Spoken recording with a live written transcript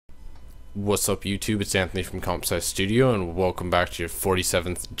What's up YouTube, it's Anthony from CompSci Studio and welcome back to your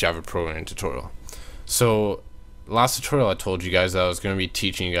 47th Java programming tutorial. So last tutorial I told you guys that I was going to be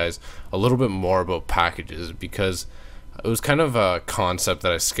teaching you guys a little bit more about packages because it was kind of a concept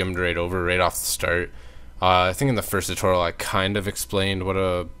that I skimmed right over right off the start. I think in the first tutorial I kind of explained what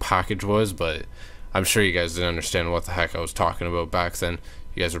a package was, but I'm sure you guys didn't understand what the heck I was talking about back then.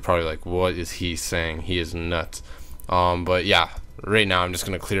 You guys were probably like, what is he saying? He is nuts. But yeah, right now I'm just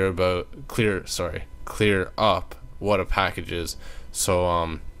gonna clear up what a package is.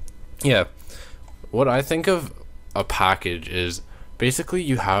 So yeah, what I think of a package is basically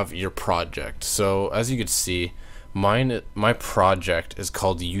you have your project. So as you could see, my project is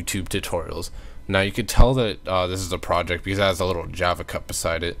called YouTube Tutorials. Now you could tell that this is a project because it has a little Java cup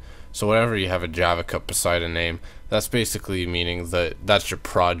beside it. So whenever you have a Java cup beside a name, that's basically meaning that that's your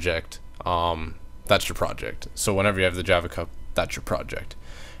project. That's your project. So whenever you have the Java cup, that's your project.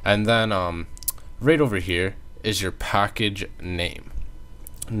 And then right over here is your package name.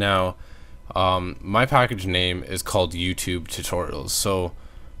 Now my package name is called YouTube Tutorials. So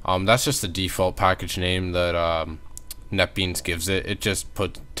that's just the default package name that NetBeans gives it. It just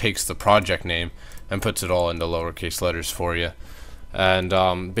takes the project name and puts it all into lowercase letters for you.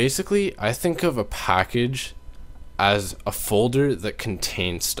 And basically I think of a package as a folder that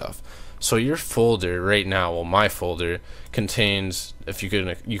contains stuff. So your folder right now, well, my folder contains, if you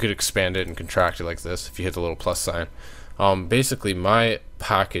could expand it and contract it like this if you hit the little plus sign. Basically my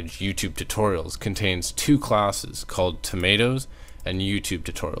package YouTube Tutorials contains two classes called Tomatoes and YouTube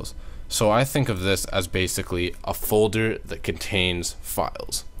Tutorials. So I think of this as basically a folder that contains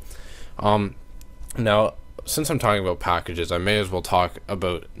files. Now since I'm talking about packages, I may as well talk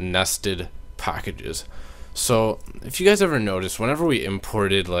about nested packages. So if you guys ever noticed, whenever we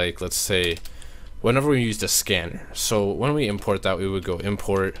imported, like let's say whenever we used a scanner, so when we import that, we would go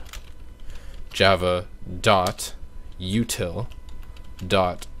import java dot util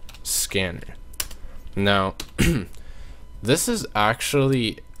dot scanner. Now this is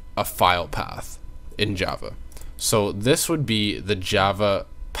actually a file path in Java. So this would be the Java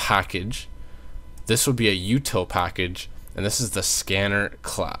package, this would be a util package, and this is the scanner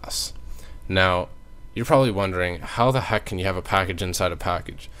class. Now you're probably wondering, how the heck can you have a package inside a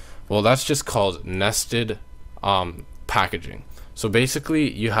package? Well, that's just called nested packaging. So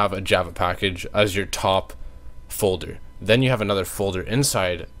basically you have a Java package as your top folder, then you have another folder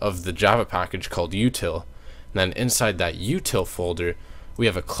inside of the Java package called util, and then inside that util folder we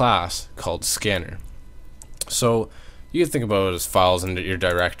have a class called scanner. So you can think about it as files into your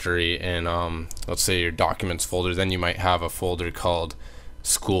directory in let's say your documents folder. Then you might have a folder called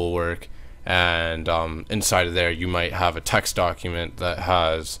schoolwork, and inside of there you might have a text document that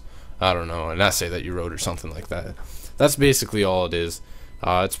has, I don't know, an essay that you wrote or something like that. That's basically all it is.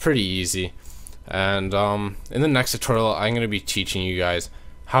 It's pretty easy. And in the next tutorial I'm going to be teaching you guys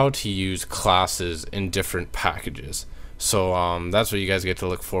how to use classes in different packages. So that's what you guys get to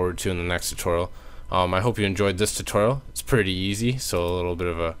look forward to in the next tutorial. I hope you enjoyed this tutorial. It's pretty easy, so a little bit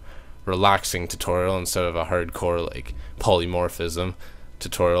of a relaxing tutorial instead of a hardcore like polymorphism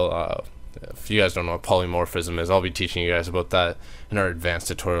tutorial. If you guys don't know what polymorphism is, I'll be teaching you guys about that in our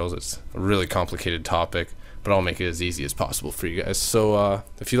advanced tutorials. It's a really complicated topic, but I'll make it as easy as possible for you guys. So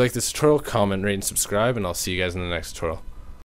if you like this tutorial, comment, rate, and subscribe, and I'll see you guys in the next tutorial.